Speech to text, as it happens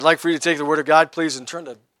I'd like for you to take the Word of God, please, and turn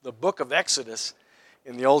to the book of Exodus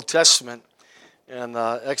in the Old Testament. And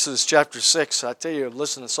Exodus chapter 6, I tell you,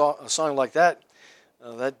 listen to a song like that,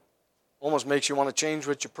 that almost makes you want to change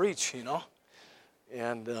what you preach, you know.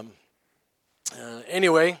 And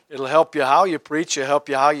anyway, it'll help you how you preach, it'll help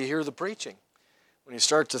you how you hear the preaching. When you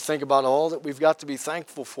start to think about all that we've got to be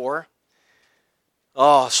thankful for.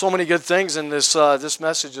 Oh, so many good things, and this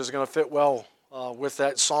message is going to fit well with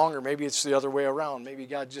that song, or maybe it's the other way around. Maybe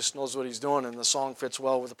God just knows what He's doing, and the song fits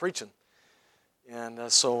well with the preaching. And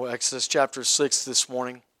so Exodus chapter 6 this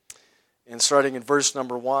morning, and starting in verse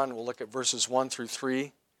number 1, we'll look at verses 1 through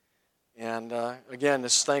 3. And again,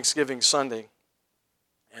 it's Thanksgiving Sunday,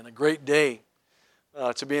 and a great day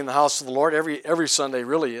to be in the house of the Lord. Every Sunday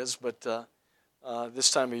really is, but this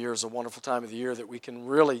time of year is a wonderful time of the year that we can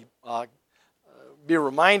really be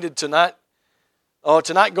reminded to not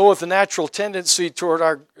go with the natural tendency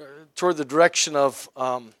toward the direction of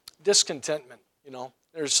discontentment. You know,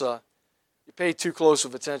 there's you pay too close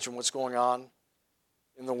of attention what's going on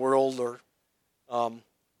in the world, or you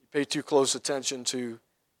pay too close attention to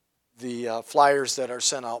the flyers that are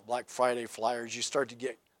sent out, Black Friday flyers. You start to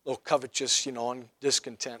get a little covetous, you know, and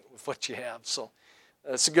discontent with what you have. So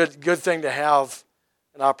it's a good thing to have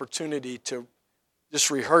an opportunity to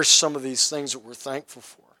just rehearse some of these things that we're thankful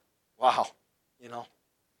for. Wow, you know.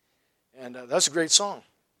 And that's a great song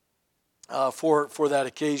for that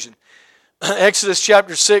occasion. Exodus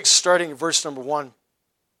chapter 6, starting in verse number 1.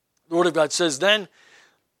 The Word of God says, "Then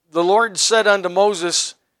the Lord said unto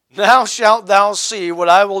Moses, Now shalt thou see what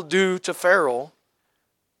I will do to Pharaoh.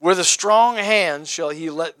 With a strong hand shall he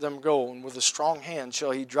let them go, and with a strong hand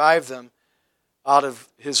shall he drive them out of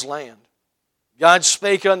his land. God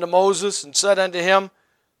spake unto Moses and said unto him,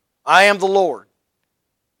 I am the Lord.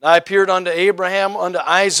 And I appeared unto Abraham, unto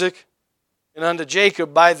Isaac, and unto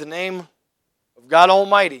Jacob by the name of God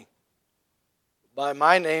Almighty. By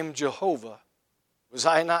my name Jehovah was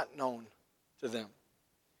I not known to them."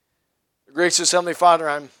 Gracious Heavenly Father,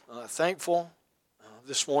 I'm thankful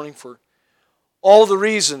this morning for all the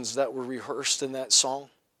reasons that were rehearsed in that song.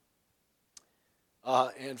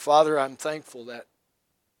 And Father, I'm thankful that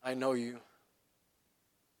I know you.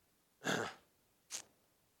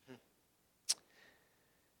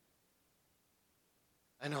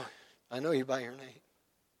 I know you by your name.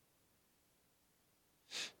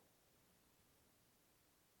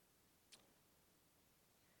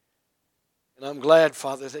 And I'm glad,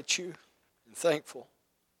 Father, that you, and thankful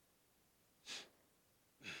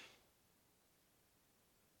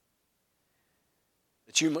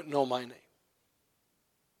that you know my name.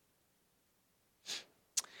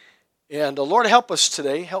 And Lord, help us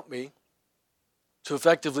today, help me, to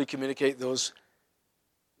effectively communicate those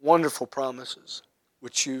wonderful promises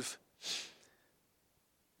which you've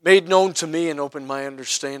made known to me and opened my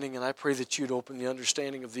understanding. And I pray that you'd open the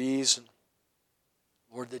understanding of these, and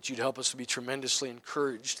Lord, that you'd help us to be tremendously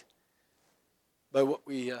encouraged by what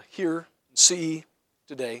we hear and see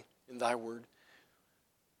today in thy word.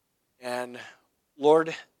 And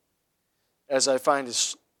Lord, as I find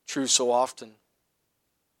is true so often,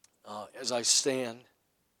 as I stand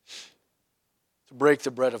to break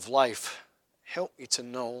the bread of life, help me to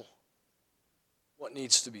know what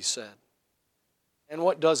needs to be said and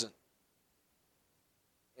what doesn't.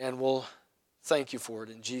 And we'll thank you for it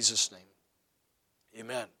in Jesus' name.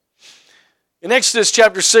 Amen. In Exodus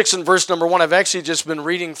chapter 6 and verse number 1, I've actually just been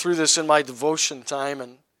reading through this in my devotion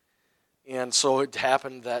time, and so it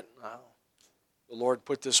happened that the Lord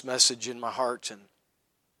put this message in my heart, and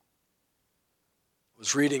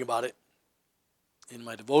was reading about it in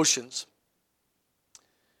my devotions.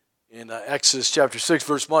 In Exodus chapter 6,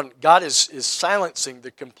 verse 1, God is silencing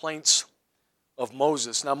the complaints of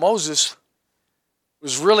Moses. Now, Moses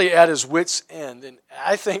was really at his wit's end, and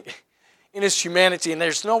I think in his humanity, and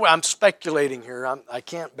there's no way, I'm speculating here, I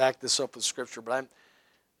can't back this up with Scripture, but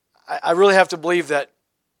I really have to believe that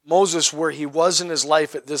Moses, where he was in his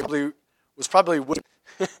life at this point, was probably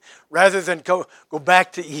rather than go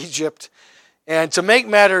back to Egypt. And to make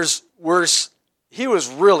matters worse, he was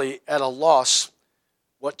really at a loss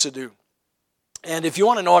what to do. And if you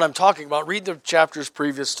want to know what I'm talking about, read the chapters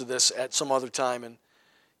previous to this at some other time, and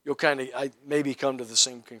you'll maybe come to the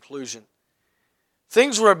same conclusion.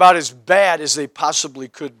 Things were about as bad as they possibly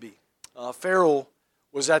could be. Pharaoh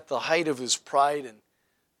was at the height of his pride, and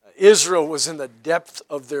Israel was in the depth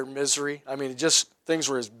of their misery. I mean, just things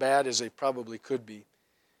were as bad as they probably could be.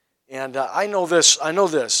 And I know this,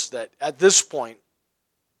 that at this point,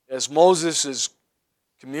 as Moses is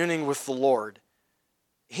communing with the Lord,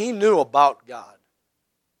 he knew about God.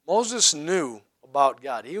 Moses knew about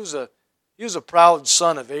God. He was a proud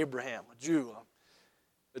son of Abraham, a Jew,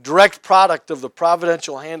 a direct product of the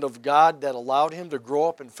providential hand of God that allowed him to grow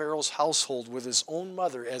up in Pharaoh's household with his own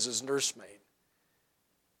mother as his nursemaid,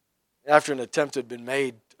 after an attempt had been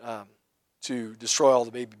made to destroy all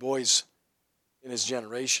the baby boys in his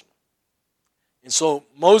generation. And so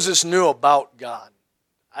Moses knew about God.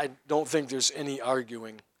 I don't think there's any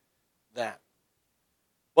arguing that.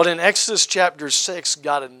 But in Exodus chapter 6,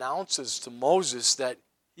 God announces to Moses that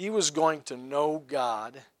he was going to know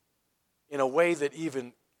God in a way that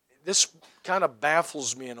even, this kind of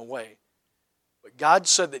baffles me in a way. But God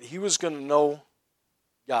said that he was going to know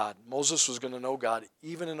God. Moses was going to know God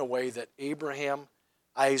even in a way that Abraham,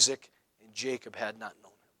 Isaac, and Jacob had not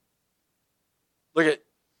known him. Look at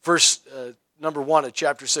verse number 1 of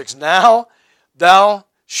chapter 6. Now thou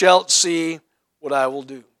shalt see what I will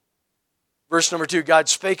do. Verse number 2, God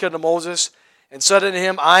spake unto Moses and said unto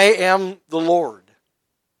him, I am the Lord.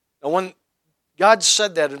 Now when God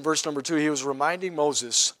said that in verse number 2, he was reminding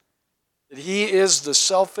Moses that he is the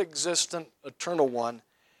self-existent eternal one,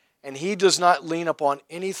 and he does not lean upon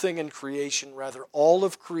anything in creation. Rather, all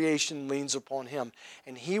of creation leans upon him.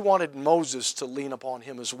 And he wanted Moses to lean upon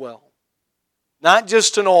him as well. Not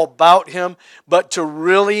just to know about him, but to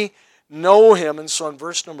really know him. And so in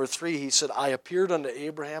verse number 3, he said, I appeared unto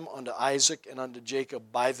Abraham, unto Isaac, and unto Jacob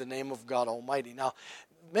by the name of God Almighty. Now,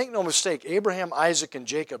 make no mistake, Abraham, Isaac, and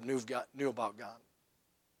Jacob knew about God.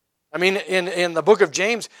 I mean, in the book of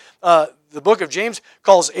James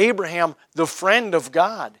calls Abraham the friend of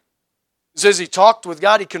God. It says he talked with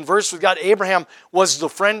God, he conversed with God. Abraham was the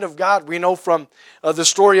friend of God. We know from the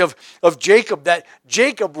story of Jacob that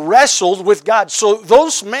Jacob wrestled with God. So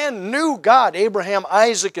those men knew God. Abraham,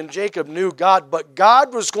 Isaac, and Jacob knew God. But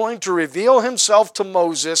God was going to reveal himself to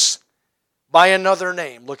Moses by another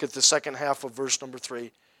name. Look at the second half of verse number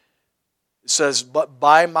 3. It says, but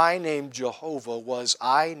by my name Jehovah was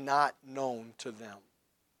I not known to them.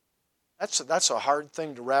 That's a hard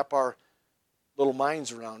thing to wrap our little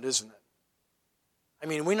minds around, isn't it? I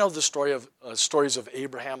mean, we know the stories of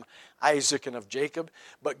Abraham, Isaac, and of Jacob,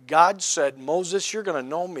 but God said, Moses, you're going to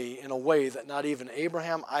know me in a way that not even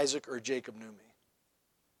Abraham, Isaac, or Jacob knew me.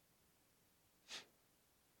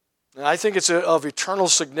 And I think it's of eternal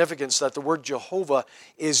significance that the word Jehovah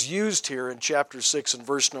is used here in chapter 6 and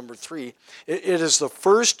verse number 3. It is the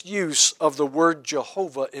first use of the word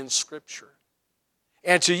Jehovah in Scripture.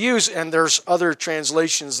 And there's other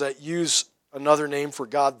translations that use another name for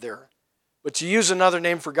God there. But to use another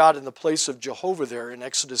name for God in the place of Jehovah there in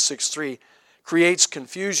Exodus 6:3 creates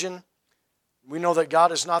confusion. We know that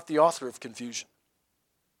God is not the author of confusion.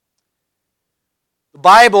 The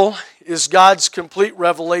Bible is God's complete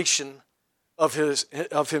revelation of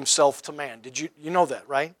himself to man. Did you know that,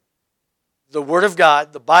 right? The Word of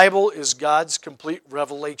God, the Bible, is God's complete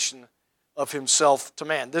revelation of himself to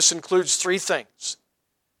man. This includes 3 things.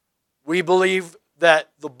 We believe that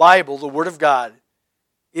the Bible, the Word of God,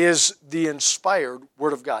 is the inspired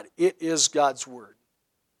Word of God. It is God's Word.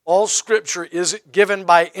 All Scripture is given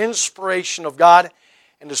by inspiration of God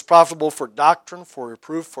and is profitable for doctrine, for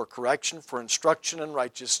reproof, for correction, for instruction in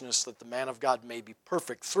righteousness, that the man of God may be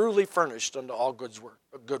perfect, thoroughly furnished unto all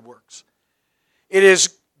good works. It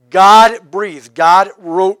is God-breathed. God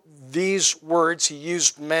wrote these words. He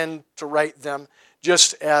used men to write them,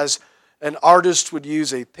 just as an artist would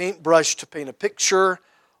use a paintbrush to paint a picture,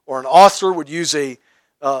 or an author would use a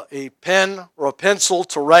pen or a pencil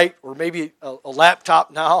to write, or maybe a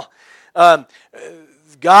laptop now.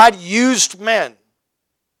 God used men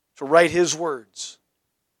to write His words.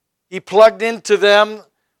 He plugged into them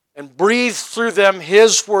and breathed through them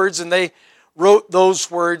His words, and they wrote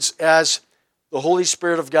those words as the Holy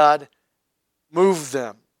Spirit of God moved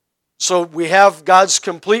them. So we have God's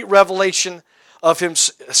complete revelation of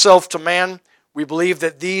Himself to man. We believe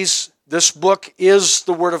that this book is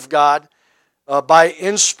the Word of God by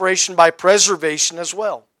inspiration, by preservation as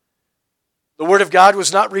well. The Word of God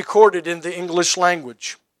was not recorded in the English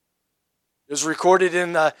language. It was recorded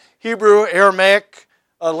in Hebrew, Aramaic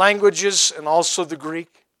languages, and also the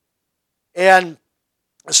Greek. And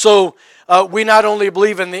so we not only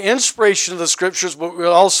believe in the inspiration of the Scriptures, but it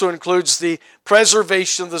also includes the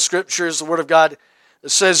preservation of the Scriptures. The Word of God, it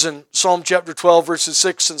says in Psalm chapter 12, verses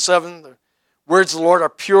 6 and 7, the words of the Lord are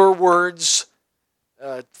pure words,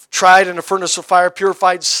 tried in a furnace of fire,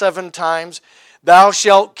 purified 7 times. Thou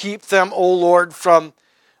shalt keep them, O Lord, from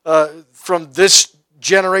this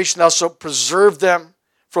generation. Thou shalt preserve them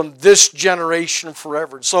from this generation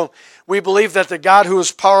forever. And so we believe that the God who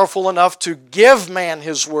is powerful enough to give man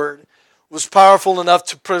His Word was powerful enough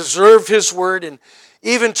to preserve His Word and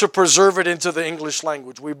even to preserve it into the English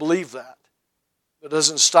language. We believe that. It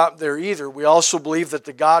doesn't stop there either. We also believe that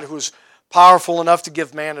the God who is powerful enough to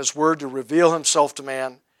give man His Word, to reveal Himself to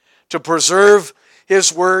man, to preserve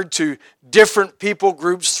His Word to different people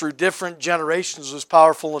groups through different generations, was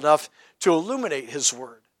powerful enough to illuminate His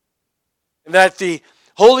Word. And that the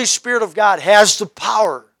Holy Spirit of God has the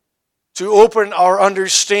power to open our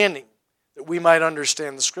understanding, that we might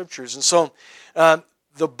understand the Scriptures. And so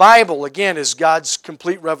the Bible, again, is God's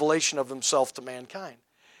complete revelation of Himself to mankind.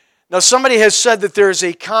 Now, somebody has said that there is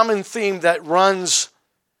a common theme that runs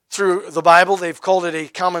through the Bible. They've called it a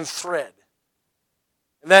common thread.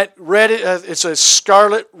 And that red, it's a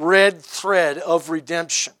scarlet red thread of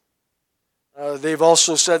redemption. They've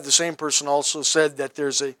also said, the same person also said that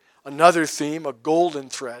there's another theme, a golden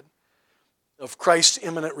thread, of Christ's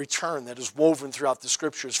imminent return that is woven throughout the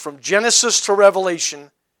Scriptures. From Genesis to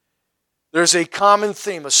Revelation, there's a common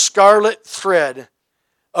theme, a scarlet thread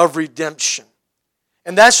of redemption.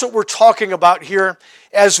 And that's what we're talking about here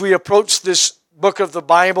as we approach this book of the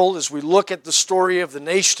Bible, as we look at the story of the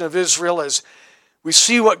nation of Israel, as we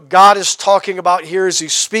see what God is talking about here as He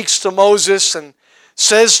speaks to Moses and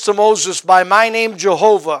says to Moses, by my name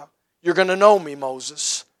Jehovah, you're going to know me,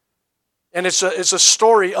 Moses. And it's a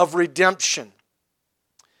story of redemption.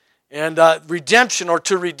 And redemption, or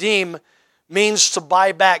to redeem, means to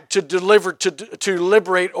buy back, to deliver, to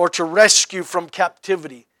liberate, or to rescue from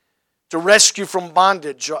captivity, to rescue from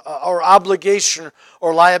bondage or obligation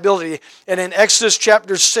or liability. And in Exodus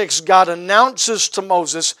chapter 6, God announces to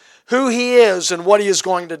Moses who He is and what He is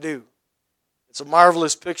going to do. It's a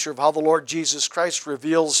marvelous picture of how the Lord Jesus Christ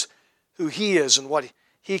reveals who He is and what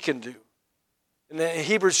He can do. In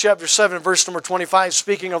Hebrews chapter 7, verse number 25,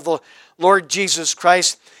 speaking of the Lord Jesus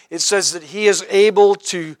Christ, it says that He is able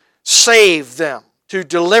to save them, to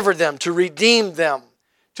deliver them, to redeem them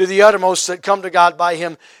to the uttermost that come to God by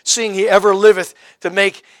Him, seeing He ever liveth to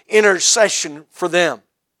make intercession for them.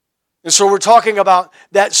 And so we're talking about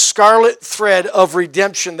that scarlet thread of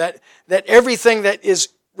redemption, that everything that is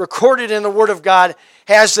recorded in the Word of God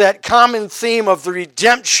has that common theme of the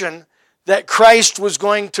redemption that Christ was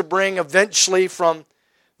going to bring eventually from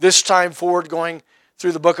this time forward, going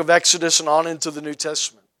through the book of Exodus and on into the New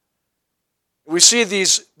Testament. We see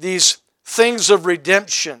these things of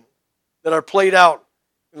redemption that are played out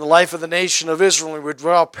in the life of the nation of Israel, and we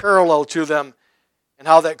draw a parallel to them and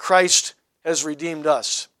how that Christ has redeemed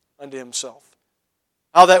us unto Himself.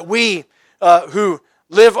 How that we who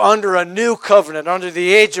live under a new covenant, under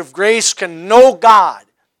the age of grace, can know God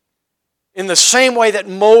in the same way that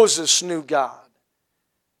Moses knew God.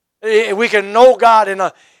 We can know God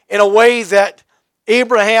in a way that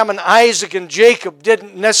Abraham and Isaac and Jacob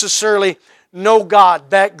didn't necessarily know God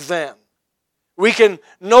back then. We can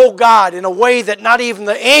know God in a way that not even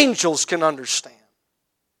the angels can understand.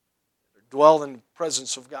 Dwell in the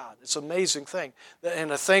presence of God. It's an amazing thing,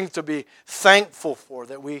 and a thing to be thankful for,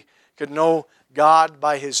 that we could know God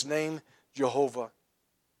by His name, Jehovah,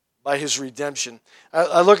 by His redemption.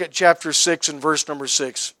 I look at chapter 6 and verse number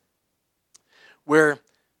 6, where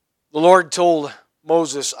the Lord told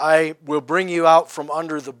Moses, I will bring you out from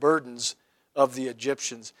under the burdens of the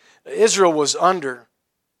Egyptians. Israel was under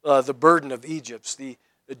the burden of Egypt. The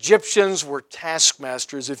Egyptians were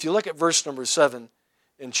taskmasters. If you look at verse number 7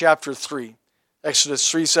 in chapter 3,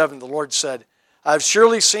 Exodus 3:7, the Lord said, I have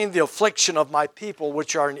surely seen the affliction of my people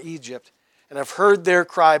which are in Egypt, and have heard their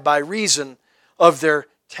cry by reason of their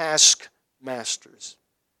taskmasters.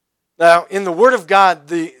 Now, in the Word of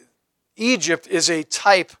God, Egypt is a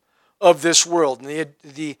type of this world. And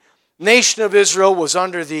the nation of Israel was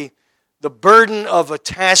under the burden of a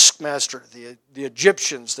taskmaster, the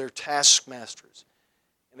Egyptians, their taskmasters.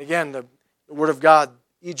 And again, the Word of God,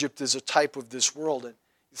 Egypt is a type of this world. And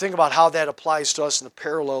you think about how that applies to us and the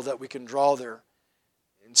parallel that we can draw there.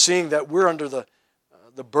 And seeing that we're under the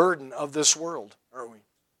burden of this world, aren't we?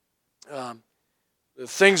 The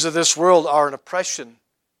things of this world are an oppression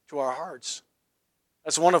to our hearts.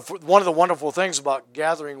 That's one of the wonderful things about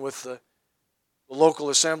gathering with the local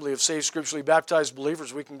assembly of saved, scripturally baptized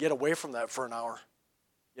believers. We can get away from that for an hour,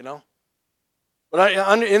 you know. But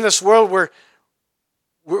in this world,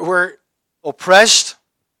 we're oppressed.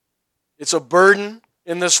 It's a burden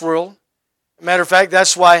in this world. Matter of fact,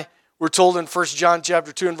 that's why we're told in 1 John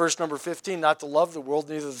chapter 2 and verse number 15 not to love the world,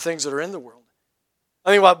 neither the things that are in the world. I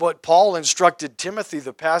think about what Paul instructed Timothy,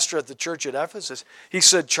 the pastor at the church at Ephesus. He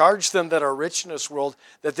said, charge them that are rich in this world,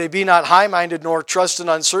 that they be not high-minded, nor trust in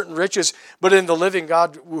uncertain riches, but in the living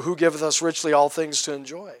God who giveth us richly all things to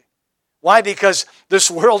enjoy. Why? Because this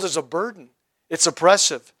world is a burden. It's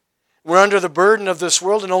oppressive. We're under the burden of this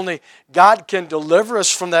world, and only God can deliver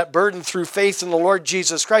us from that burden through faith in the Lord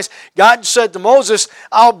Jesus Christ. God said to Moses,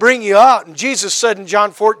 I'll bring you out. And Jesus said in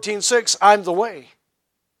John 14:6, I'm the way.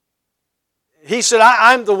 He said,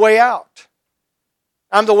 I'm the way out.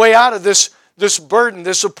 I'm the way out of this burden,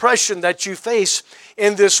 this oppression that you face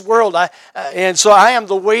in this world. And so I am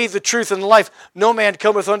the way, the truth, and the life. No man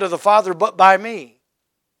cometh unto the Father but by me.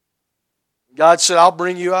 God said, I'll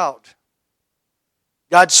bring you out.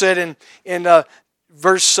 God said in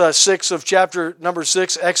verse 6 of chapter number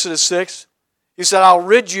 6, Exodus 6, He said, I'll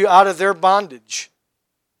rid you out of their bondage.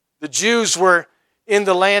 The Jews were in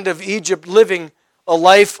the land of Egypt living a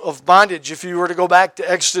life of bondage. If you were to go back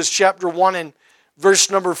to Exodus chapter 1 and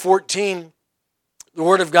verse number 14, the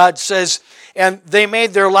Word of God says, and they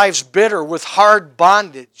made their lives bitter with hard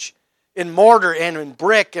bondage, in mortar and in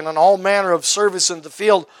brick and in all manner of service in the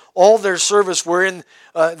field. All their service wherein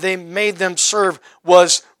they made them serve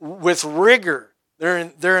was with rigor. They're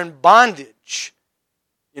in bondage.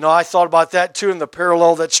 You know, I thought about that too in the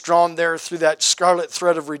parallel that's drawn there through that scarlet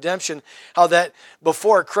thread of redemption, how that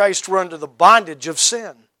before Christ we're under the bondage of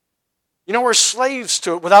sin. You know, we're slaves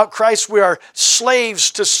to it. Without Christ we are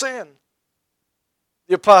slaves to sin.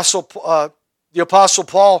 The Apostle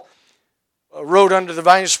Paul wrote under the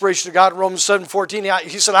divine inspiration of God in Romans 7:14.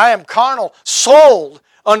 He said, I am carnal, sold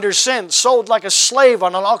under sin, sold like a slave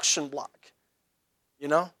on an auction block. You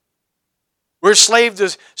know? We're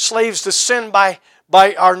slaves to sin by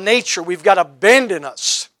our nature. We've got a bend in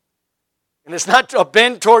us. And it's not a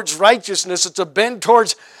bend towards righteousness, it's a bend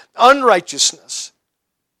towards unrighteousness.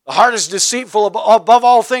 The heart is deceitful above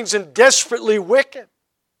all things and desperately wicked.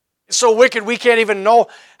 It's so wicked we can't even know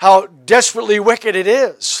how desperately wicked it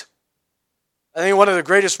is. I think one of the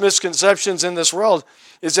greatest misconceptions in this world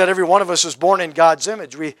is that every one of us is born in God's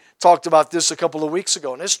image. We talked about this a couple of weeks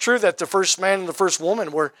ago. And it's true that the first man and the first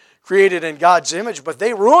woman were created in God's image, but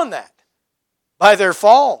they ruined that by their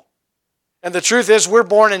fall. And the truth is we're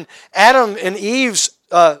born in Adam and Eve's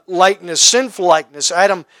likeness, sinful likeness.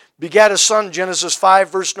 Adam begat a son, Genesis 5,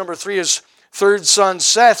 verse number 3. His third son,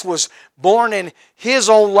 Seth, was born in his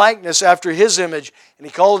own likeness after his image, and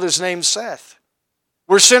he called his name Seth.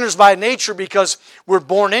 We're sinners by nature because we're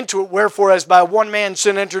born into it. Wherefore, as by one man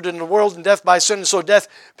sin entered into the world, and death by sin, and so death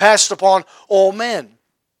passed upon all men.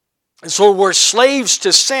 And so we're slaves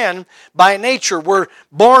to sin by nature. We're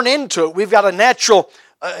born into it. We've got a natural,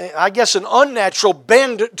 an unnatural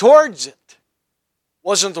bend towards it.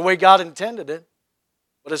 Wasn't the way God intended it,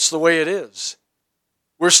 but it's the way it is.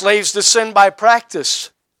 We're slaves to sin by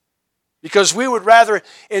practice because we would rather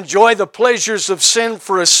enjoy the pleasures of sin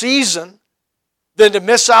for a season than to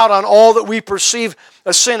miss out on all that we perceive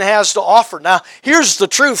a sin has to offer. Now, here's the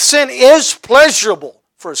truth. Sin is pleasurable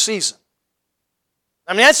for a season.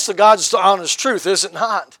 I mean, that's the God's honest truth, is it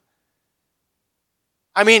not?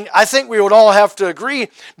 I mean, I think we would all have to agree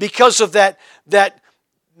because of that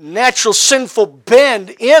natural sinful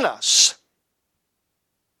bend in us.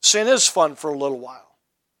 Sin is fun for a little while.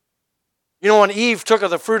 You know, when Eve took of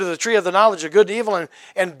the fruit of the tree of the knowledge of good and evil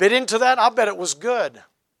and bit into that, I bet it was good.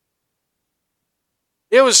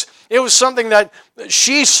 It was something that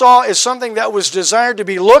she saw as something that was desired to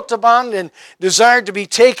be looked upon and desired to be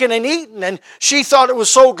taken and eaten. And she thought it was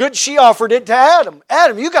so good, she offered it to Adam.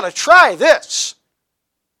 Adam, you got to try this.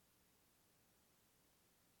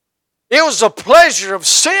 It was the pleasure of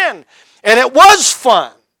sin, and it was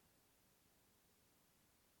fun.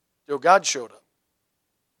 Till God showed up.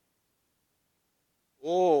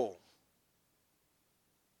 Oh,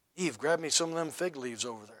 Eve, grab me some of them fig leaves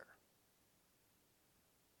over there.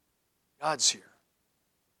 God's here.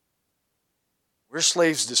 We're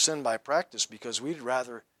slaves to sin by practice because we'd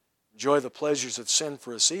rather enjoy the pleasures of sin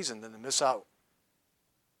for a season than to miss out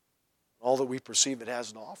on all that we perceive it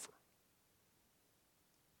has to offer.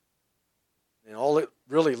 And all it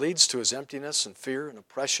really leads to is emptiness and fear and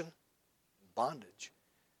oppression and bondage.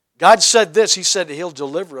 God said this. He said He'll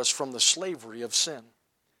deliver us from the slavery of sin.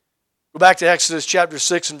 Go back to Exodus chapter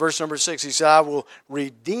 6 and verse number 6. He said, I will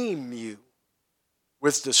redeem you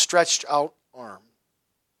with the stretched out arm.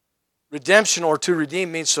 Redemption, or to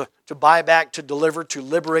redeem, means to buy back, to deliver, to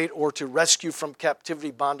liberate, or to rescue from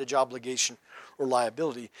captivity, bondage, obligation, or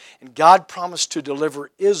liability. And God promised to deliver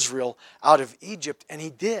Israel out of Egypt, and He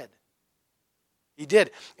did. He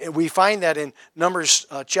did. And we find that in Numbers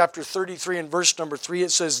chapter 33 and verse number 3.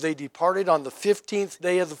 It says, they departed on the 15th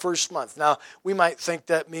day of the first month. Now, we might think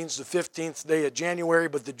that means the 15th day of January,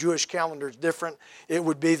 but the Jewish calendar is different. It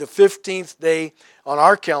would be the 15th day on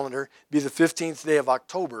our calendar, be the 15th day of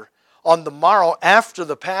October. On the morrow after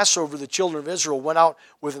the Passover, the children of Israel went out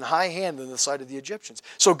with an high hand in the sight of the Egyptians.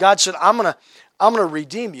 So God said, I'm going to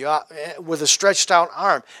redeem you with a stretched out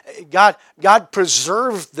arm. God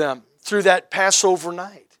preserved them through that Passover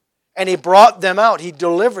night. And He brought them out. He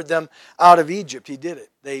delivered them out of Egypt. He did it.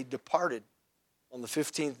 They departed on the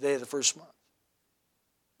 15th day of the first month.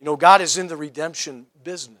 You know, God is in the redemption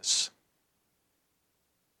business.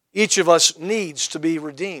 Each of us needs to be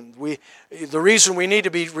redeemed. The reason we need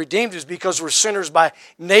to be redeemed is because we're sinners by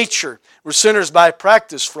nature. We're sinners by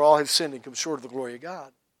practice, for all have sinned and come short of the glory of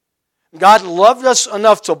God. God loved us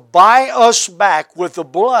enough to buy us back with the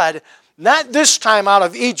blood, not this time out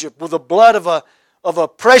of Egypt, with the blood of a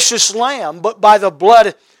precious lamb, but by the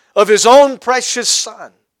blood of His own precious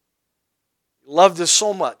Son. He loved us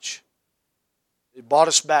so much. He bought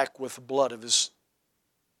us back with the blood of His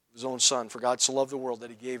own Son. For God so loved the world that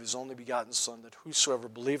He gave His only begotten Son, that whosoever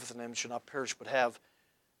believeth in Him should not perish but have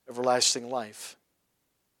everlasting life.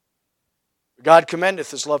 God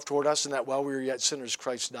commendeth His love toward us, in that while we were yet sinners,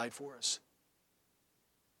 Christ died for us.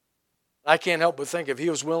 I can't help but think if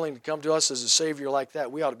He was willing to come to us as a Savior like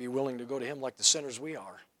that, we ought to be willing to go to Him like the sinners we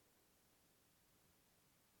are.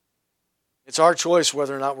 It's our choice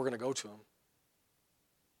whether or not we're going to go to Him.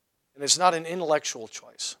 And it's not an intellectual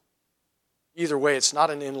choice. Either way, it's not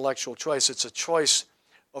an intellectual choice. It's a choice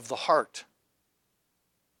of the heart.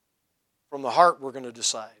 From the heart, we're going to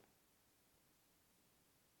decide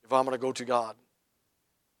if I'm going to go to God.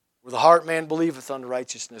 Where the heart man believeth unto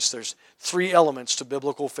righteousness. There's 3 elements to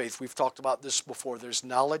biblical faith. We've talked about this before. There's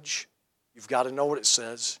knowledge. You've got to know what it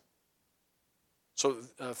says. So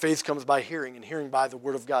faith comes by hearing, and hearing by the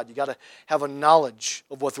Word of God. You've got to have a knowledge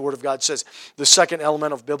of what the Word of God says. The second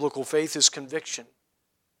element of biblical faith is conviction.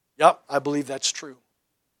 Yep, I believe that's true.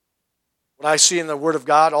 What I see in the Word of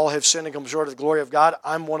God, all have sinned and come short of the glory of God,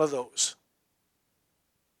 I'm one of those.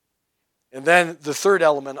 And then the third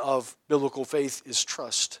element of biblical faith is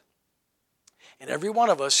trust. And every one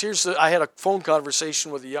of us, I had a phone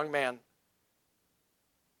conversation with a young man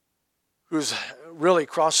who's really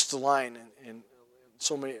crossed the line in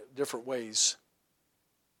so many different ways.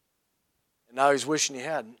 And now he's wishing he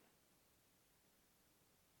hadn't.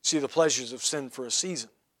 See the pleasures of sin for a season.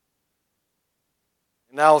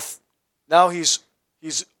 And now he's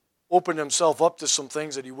opened himself up to some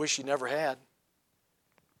things that he wished he never had.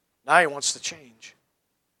 Now he wants to change.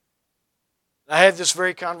 I had this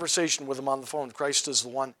very conversation with him on the phone. Christ is the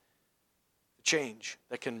one to change,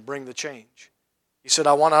 that can bring the change. He said,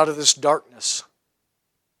 I want out of this darkness.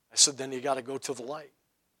 I said, then you got to go to the light.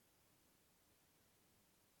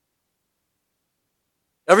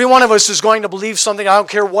 Every one of us is going to believe something. I don't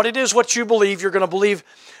care what it is, what you believe. You're going to believe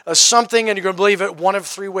something, and you're going to believe it one of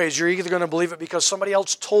 3 ways. You're either going to believe it because somebody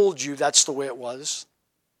else told you that's the way it was.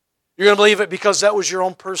 You're going to believe it because that was your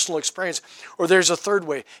own personal experience. Or there's a third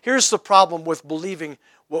way. Here's the problem with believing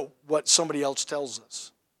what somebody else tells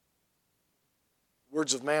us.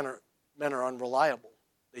 Words of men are unreliable.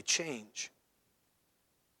 They change.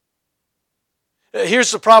 Here's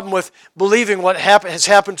the problem with believing what has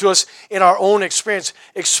happened to us in our own experience.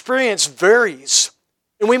 Experience varies.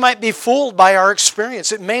 And we might be fooled by our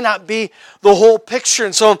experience. It may not be the whole picture.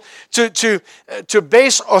 And so to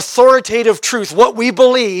base authoritative truth, what we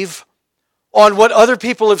believe, on what other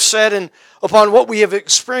people have said and upon what we have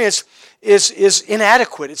experienced is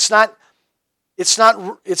inadequate. It's not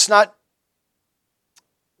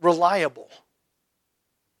reliable.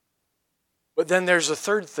 But then there's a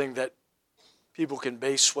third thing that people can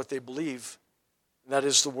base what they believe, and that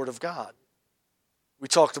is the Word of God. We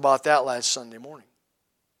talked about that last Sunday morning.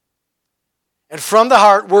 And from the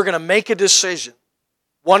heart, we're going to make a decision,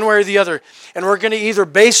 one way or the other. And we're going to either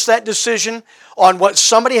base that decision on what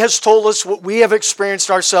somebody has told us, what we have experienced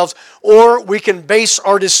ourselves, or we can base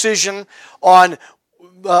our decision on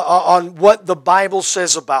what the Bible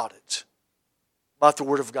says about it, about the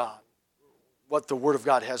Word of God, what the Word of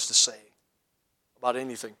God has to say about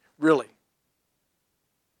anything, really.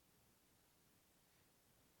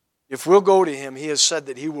 If we'll go to Him, He has said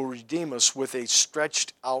that He will redeem us with a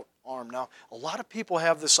stretched out arm. Now, a lot of people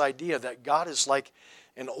have this idea that God is like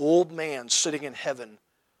an old man sitting in heaven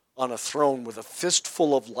on a throne with a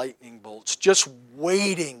fistful of lightning bolts, just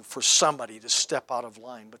waiting for somebody to step out of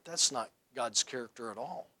line. But that's not God's character at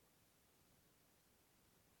all.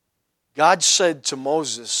 God said to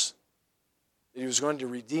Moses that He was going to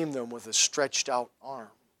redeem them with a stretched out arm.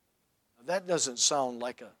 Now, that doesn't sound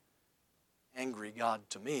like an angry God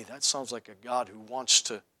to me. That sounds like a God who wants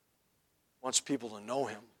people to know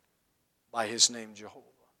Him by His name, Jehovah.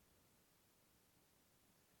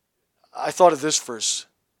 I thought of this verse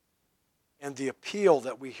and the appeal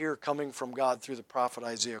that we hear coming from God through the prophet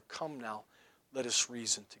Isaiah. Come now, let us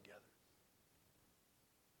reason together.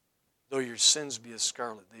 Though your sins be as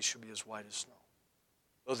scarlet, they shall be as white as snow.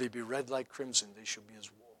 Though they be red like crimson, they shall be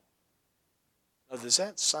as wool. Now, does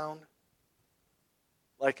that sound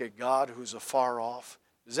like a God who's afar off?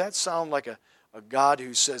 Does that sound like a God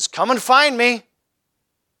who says, come and find me? It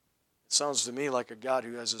It sounds to me like a God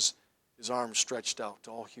who has his arms stretched out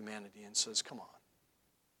to all humanity and says, come on.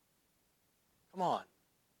 Come on.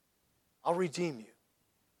 I'll redeem you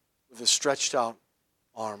with a stretched out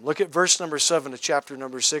arm. Look at verse number 7 of chapter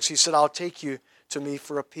number 6. He said, I'll take you to me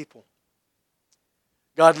for a people.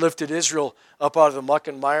 God lifted Israel up out of the muck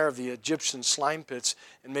and mire of the Egyptian slime pits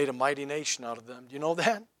and made a mighty nation out of them. Do you know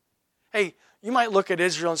that? Hey, you might look at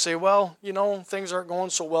Israel and say, well, things aren't going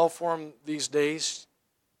so well for them these days.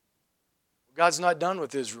 God's not done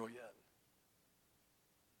with Israel yet.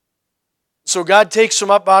 So God takes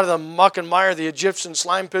them up out of the muck and mire, the Egyptian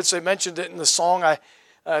slime pits. They mentioned it in the song.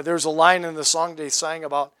 There's a line in the song they sang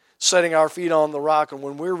about setting our feet on the rock. And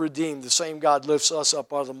when we're redeemed, the same God lifts us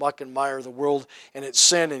up out of the muck and mire of the world and its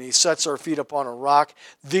sin, and He sets our feet upon a rock,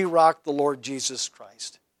 the Lord Jesus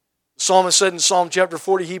Christ. The psalmist said in Psalm chapter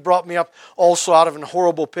 40, He brought me up also out of an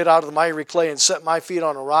horrible pit, out of the miry clay, and set my feet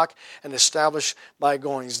on a rock and established my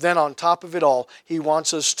goings. Then on top of it all, He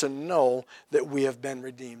wants us to know that we have been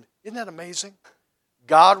redeemed. Isn't that amazing?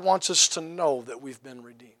 God wants us to know that we've been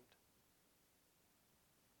redeemed.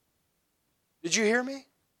 Did you hear me?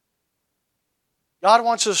 God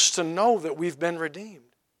wants us to know that we've been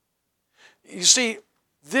redeemed. You see,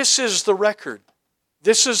 this is the record.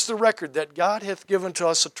 This is the record that God hath given to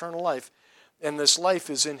us eternal life, and this life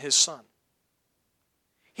is in His Son.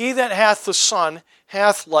 He that hath the Son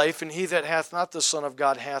hath life, and he that hath not the Son of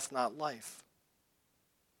God hath not life.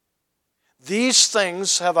 These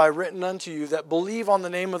things have I written unto you that believe on the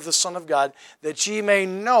name of the Son of God, that ye may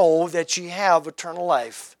know that ye have eternal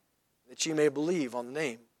life, that ye may believe on the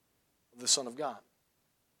name of the Son of God.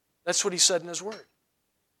 That's what He said in His Word.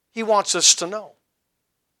 He wants us to know.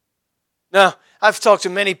 Now, I've talked to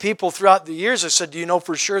many people throughout the years. I said, do you know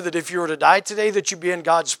for sure that if you were to die today that you'd be in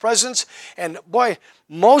God's presence? And boy,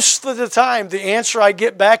 most of the time the answer I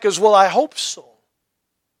get back is, well, I hope so.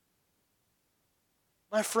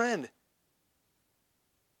 My friend,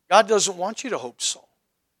 God doesn't want you to hope so.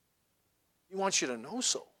 He wants you to know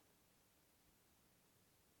so.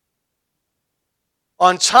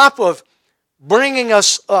 On top of bringing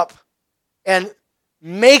us up and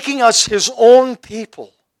making us His own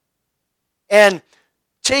people and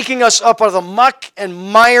taking us up out of the muck and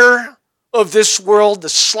mire of this world, the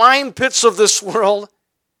slime pits of this world,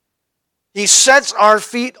 He sets our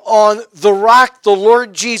feet on the rock, the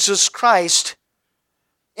Lord Jesus Christ.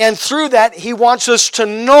 And through that, He wants us to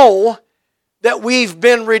know that we've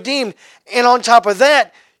been redeemed. And on top of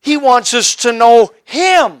that, He wants us to know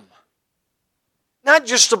Him. Not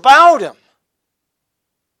just about Him.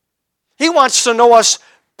 He wants to know us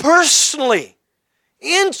personally,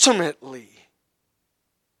 intimately.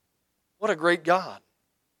 What a great God.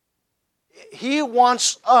 He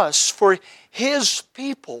wants us for His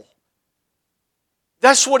people.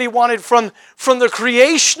 That's what He wanted from the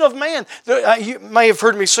creation of man. You may have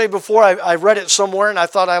heard me say before, I read it somewhere and I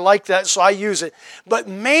thought I liked that, so I use it. But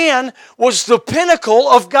man was the pinnacle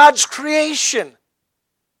of God's creation.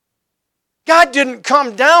 God didn't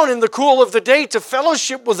come down in the cool of the day to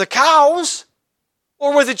fellowship with the cows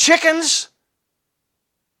or with the chickens.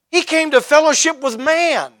 He came to fellowship with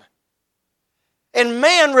man. And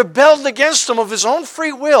man rebelled against Him of his own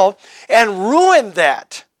free will and ruined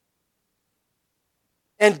that.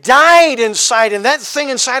 And died inside, and that thing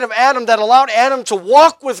inside of Adam that allowed Adam to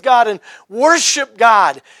walk with God and worship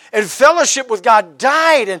God and fellowship with God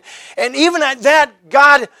died. And even at that,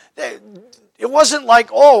 God, it wasn't like,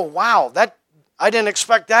 oh, wow, I didn't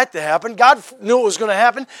expect that to happen. God knew it was going to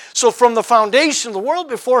happen. So from the foundation of the world,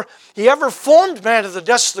 before He ever formed man to the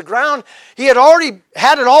dust of the ground, He had already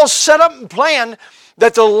had it all set up and planned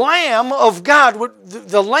that the Lamb of God,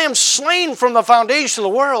 the Lamb slain from the foundation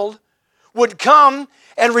of the world, would come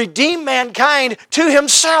and redeem mankind to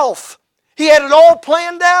Himself. He had it all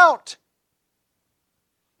planned out.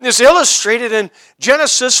 It's illustrated in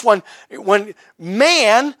Genesis when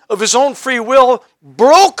man, of his own free will,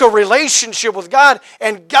 broke a relationship with God,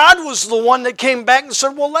 and God was the one that came back and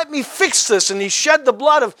said, well, let me fix this. And He shed the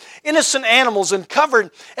blood of innocent animals and covered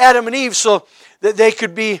Adam and Eve so that they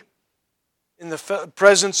could be in the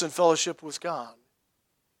presence and fellowship with God.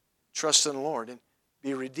 Trust in the Lord and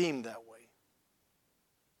be redeemed that way.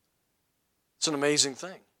 It's an amazing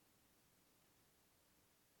thing.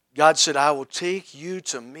 God said, I will take you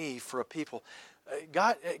to me for a people.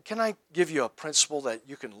 God, can I give you a principle that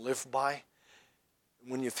you can live by?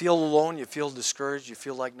 When you feel alone, you feel discouraged, you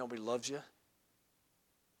feel like nobody loves you.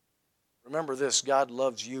 Remember this, God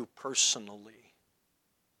loves you personally.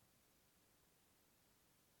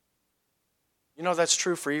 You know, that's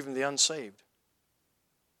true for even the unsaved.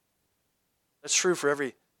 That's true for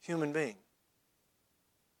every human being.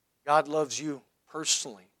 God loves you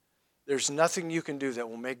personally. There's nothing you can do that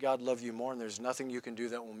will make God love you more, and there's nothing you can do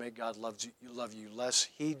that will make God love you less.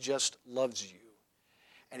 He just loves you.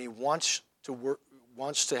 And He wants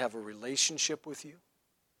to have a relationship with you.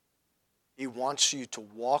 He wants you to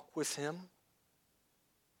walk with Him.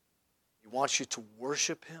 He wants you to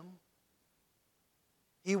worship Him.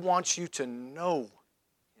 He wants you to know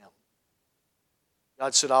Him.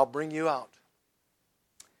 God said, I'll bring you out.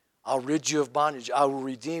 I'll rid you of bondage. I will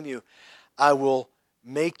redeem you. I will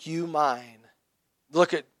make you mine.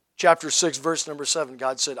 Look at chapter 6, verse number 7.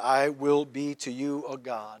 God said, I will be to you a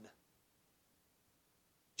God.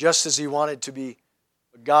 Just as He wanted to be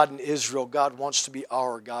a God in Israel, God wants to be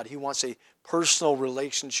our God. He wants a personal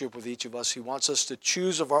relationship with each of us. He wants us to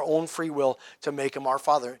choose of our own free will to make Him our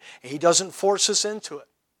Father. And He doesn't force us into it.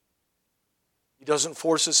 He doesn't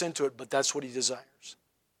force us into it, but that's what He desires.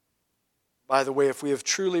 By the way, if we have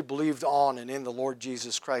truly believed on and in the Lord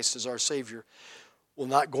Jesus Christ as our Savior, we'll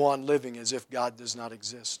not go on living as if God does not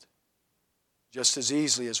exist. Just as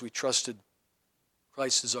easily as we trusted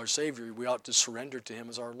Christ as our Savior, we ought to surrender to Him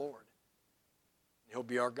as our Lord. He'll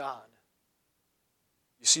be our God.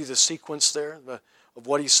 You see the sequence there of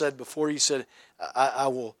what He said before? He said, I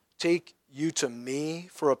will take you to me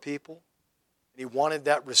for a people. And He wanted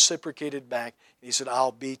that reciprocated back. And He said,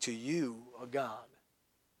 I'll be to you a God.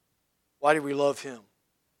 Why do we love Him?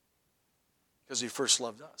 Because He first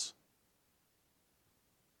loved us.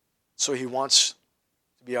 So He wants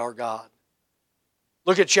to be our God.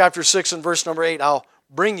 Look at chapter 6 and verse number 8. I'll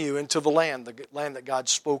bring you into the land that God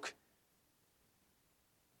spoke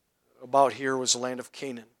about here was the land of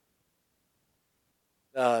Canaan.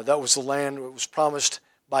 That was the land that was promised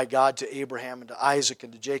by God to Abraham and to Isaac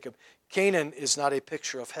and to Jacob. Canaan is not a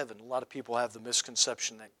picture of heaven. A lot of people have the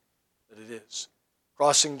misconception that it is.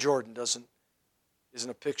 Crossing Jordan isn't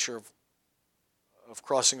a picture of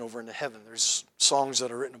crossing over into heaven. There's songs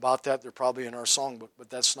that are written about that. They're probably in our songbook, but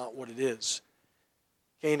that's not what it is.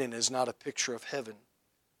 Canaan is not a picture of heaven.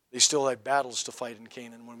 They still had battles to fight in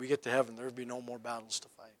Canaan. When we get to heaven, there will be no more battles to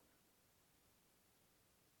fight.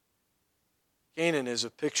 Canaan is a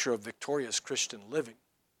picture of victorious Christian living.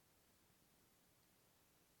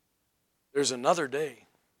 There's another day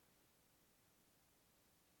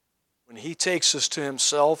when He takes us to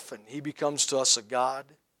Himself and He becomes to us a God.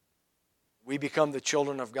 We become the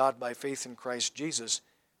children of God by faith in Christ Jesus.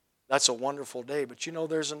 That's a wonderful day. But you know,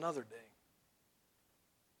 there's another day.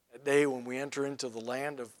 A day when we enter into the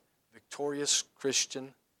land of victorious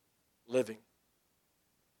Christian living.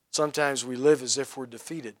 Sometimes we live as if we're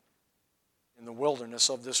defeated in the wilderness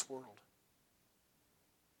of this world.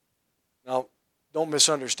 Now, don't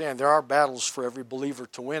misunderstand. There are battles for every believer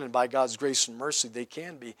to win, and by God's grace and mercy, they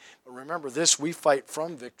can be. But remember this, we fight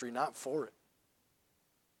from victory, not for it.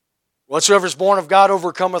 Whatsoever is born of God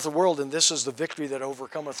overcometh the world, and this is the victory that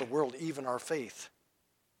overcometh the world, even our faith.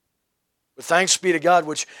 But thanks be to God,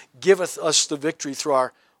 which giveth us the victory through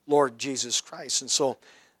our Lord Jesus Christ. And so,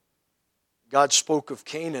 God spoke of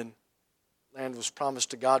Canaan. Land was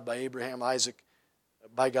promised to God by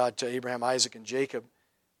God to Abraham, Isaac, and Jacob.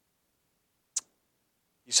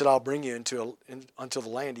 He said, I'll bring you unto the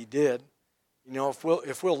land. He did. You know,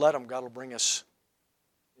 if we'll let Him, God will bring us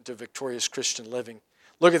into victorious Christian living.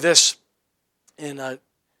 Look at this in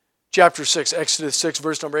chapter 6, Exodus 6,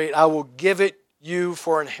 verse number 8. I will give it you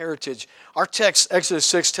for an heritage. Our text, Exodus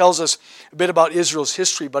 6, tells us a bit about Israel's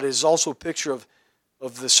history, but it is also a picture of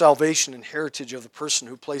the salvation and heritage of the person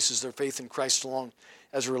who places their faith in Christ alone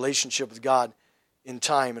as a relationship with God in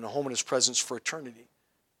time and a home in His presence for eternity.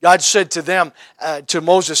 God said to them, to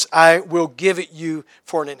Moses, I will give it you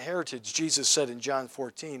for an inheritance. Jesus said in John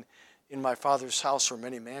 14, in my Father's house are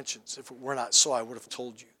many mansions. If it were not so, I would have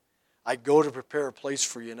told you. I go to prepare a place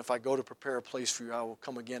for you, and if I go to prepare a place for you, I will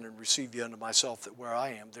come again and receive you unto myself, that where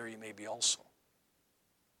I am, there you may be also.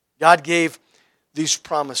 God gave these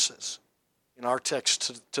promises in our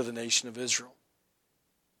text to the nation of Israel.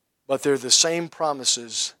 But they're the same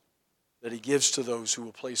promises that He gives to those who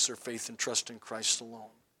will place their faith and trust in Christ alone.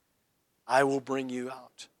 I will bring you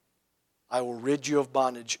out. I will rid you of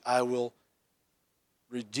bondage. I will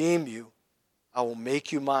redeem you. I will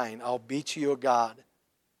make you mine. I'll be to you a God.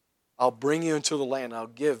 I'll bring you into the land. I'll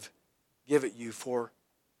give it you for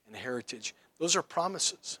an heritage. Those are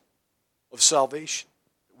promises of salvation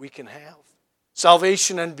that we can have.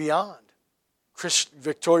 Salvation and beyond.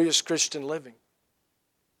 Victorious Christian living.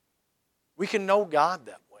 We can know God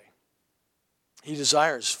that way. He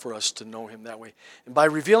desires for us to know Him that way. And by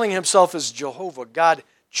revealing Himself as Jehovah, God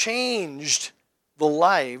changed the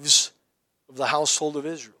lives of the household of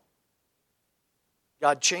Israel.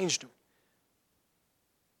 God changed them.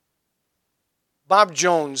 Bob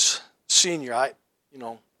Jones Sr.,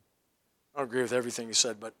 don't agree with everything he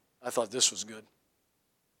said, but I thought this was good.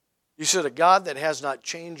 You said, a God that has not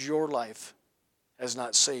changed your life has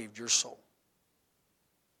not saved your soul.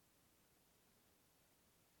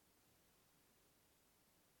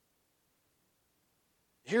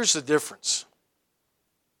 Here's the difference.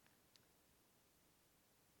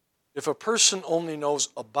 If a person only knows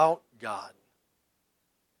about God,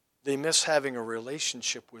 they miss having a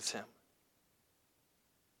relationship with Him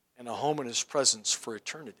and a home in His presence for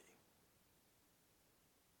eternity.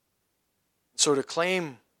 So to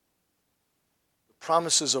claim the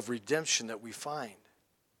promises of redemption that we find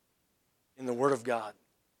in the Word of God,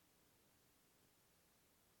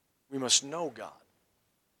 we must know God,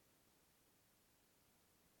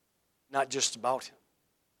 not just about Him.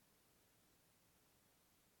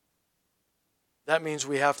 That means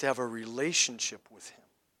we have to have a relationship with Him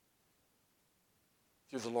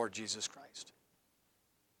through the Lord Jesus Christ.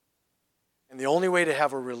 And the only way to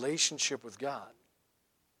have a relationship with God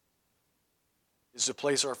is to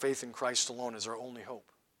place our faith in Christ alone as our only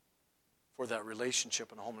hope for that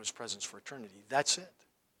relationship and a home in His presence for eternity. That's it.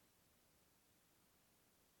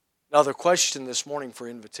 Now the question this morning for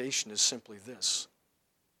invitation is simply this.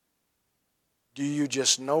 Do you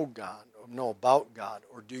just know God, or know about God,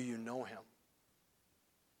 or do you know Him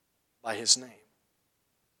by His name?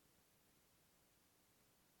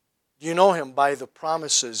 Do you know Him by the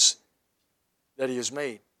promises that He has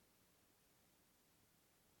made?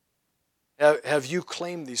 Have you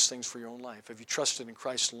claimed these things for your own life? Have you trusted in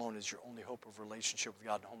Christ alone as your only hope of relationship with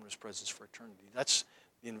God and home in His presence for eternity? That's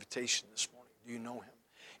the invitation this morning. Do you know Him?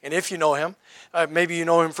 And if you know Him, maybe you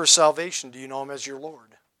know Him for salvation. Do you know Him as your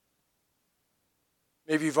Lord?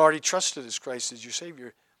 Maybe you've already trusted as Christ as your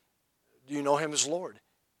Savior. Do you know Him as Lord?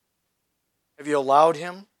 Have you allowed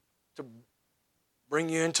Him to bring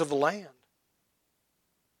you into the land?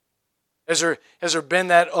 Has there been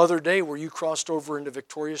that other day where you crossed over into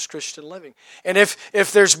victorious Christian living? And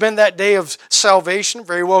if there's been that day of salvation,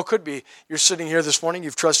 very well could be. You're sitting here this morning,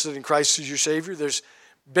 you've trusted in Christ as your Savior. There's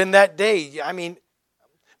been that day. I mean,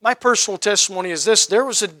 my personal testimony is this. There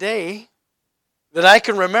was a day that I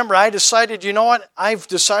can remember I decided, you know what? I've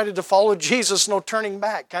decided to follow Jesus, no turning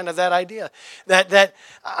back, kind of that idea. That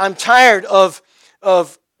I'm tired of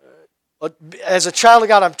as a child of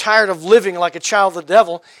God, I'm tired of living like a child of the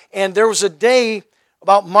devil. And there was a day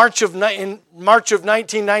about March of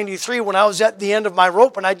 1993 when I was at the end of my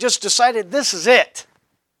rope and I just decided this is it.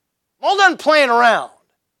 I'm all done playing around.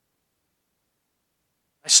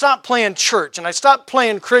 I stopped playing church and I stopped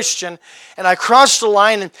playing Christian and I crossed the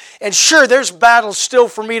line and sure, there's battles still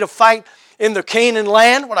for me to fight in the Canaan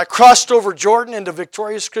land when I crossed over Jordan into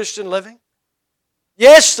victorious Christian living.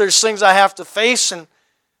 Yes, there's things I have to face, and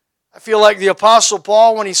I feel like the Apostle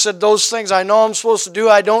Paul when he said, those things I know I'm supposed to do,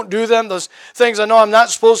 I don't do them. Those things I know I'm not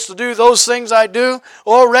supposed to do, those things I do.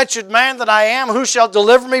 O wretched man that I am, who shall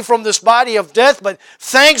deliver me from this body of death? But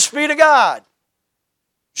thanks be to God,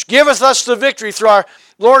 which giveth us the victory through our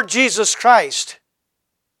Lord Jesus Christ.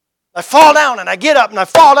 I fall down and I get up, and I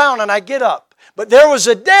fall down and I get up. But there was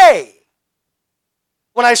a day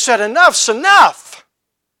when I said, enough's enough.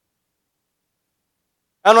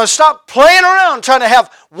 I'm going to stop playing around trying to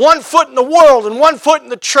have one foot in the world and one foot in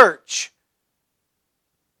the church.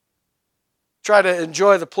 Try to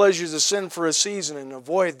enjoy the pleasures of sin for a season and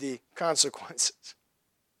avoid the consequences.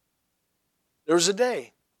 There was a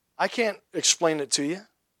day. I can't explain it to you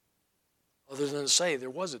other than to say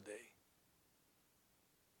there was a day.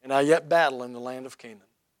 And I yet battle in the land of Canaan.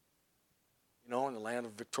 You know, in the land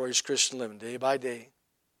of victorious Christian living, day by day,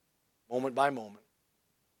 moment by moment.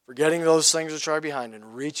 Forgetting those things which are behind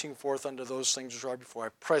and reaching forth unto those things which are before, I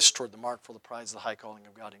press toward the mark for the prize of the high calling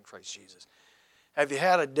of God in Christ Jesus. Have you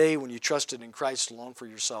had a day when you trusted in Christ alone for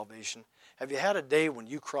your salvation? Have you had a day when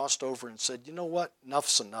you crossed over and said, you know what,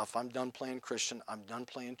 enough's enough. I'm done playing Christian. I'm done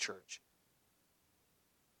playing church.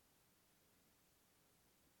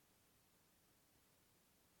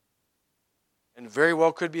 And very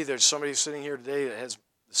well could be there's somebody sitting here today that has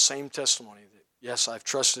the same testimony that, yes, I've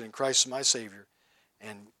trusted in Christ as my Savior.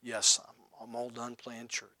 And yes, I'm all done playing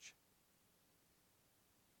church.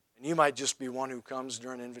 And you might just be one who comes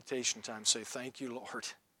during invitation time and say, thank you, Lord,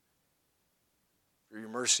 for your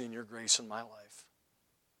mercy and your grace in my life.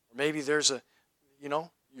 Or maybe there's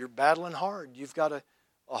you're battling hard. You've got a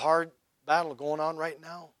hard battle going on right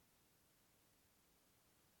now.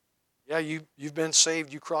 Yeah, you've been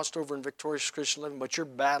saved. You crossed over in victorious Christian living, but you're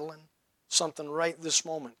battling something right this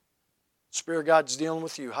moment. The Spirit of God's dealing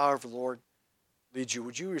with you. However, Lord leads you.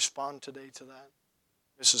 Would you respond today to that?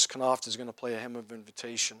 Mrs. Knopf is going to play a hymn of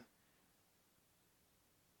invitation.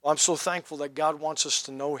 Well, I'm so thankful that God wants us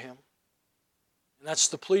to know Him And that's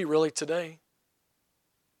the plea really today.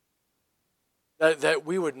 That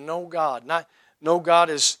we would know God, not know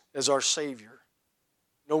God as our Savior,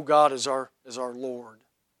 know God as our Lord.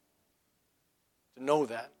 To know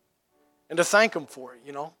that. And to thank Him for it,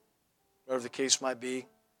 whatever the case might be.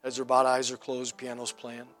 Heads are bowed, eyes are closed, piano's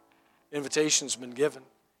playing. Invitation's been given.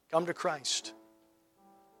 Come to Christ.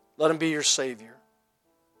 Let Him be your Savior.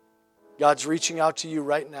 God's reaching out to you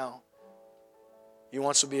right now. He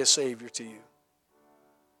wants to be a Savior to you.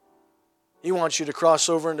 He wants you to cross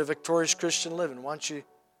over into victorious Christian living. Why don't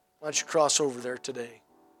you cross over there today?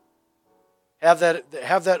 Have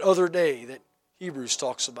that other day that Hebrews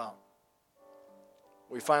talks about.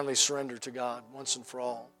 We finally surrender to God once and for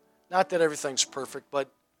all. Not that everything's perfect, but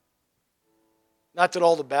not that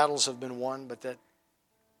all the battles have been won, but that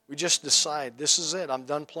we just decide, this is it, I'm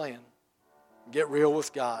done playing. Get real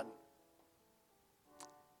with God.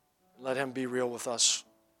 Let Him be real with us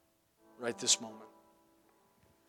right this moment.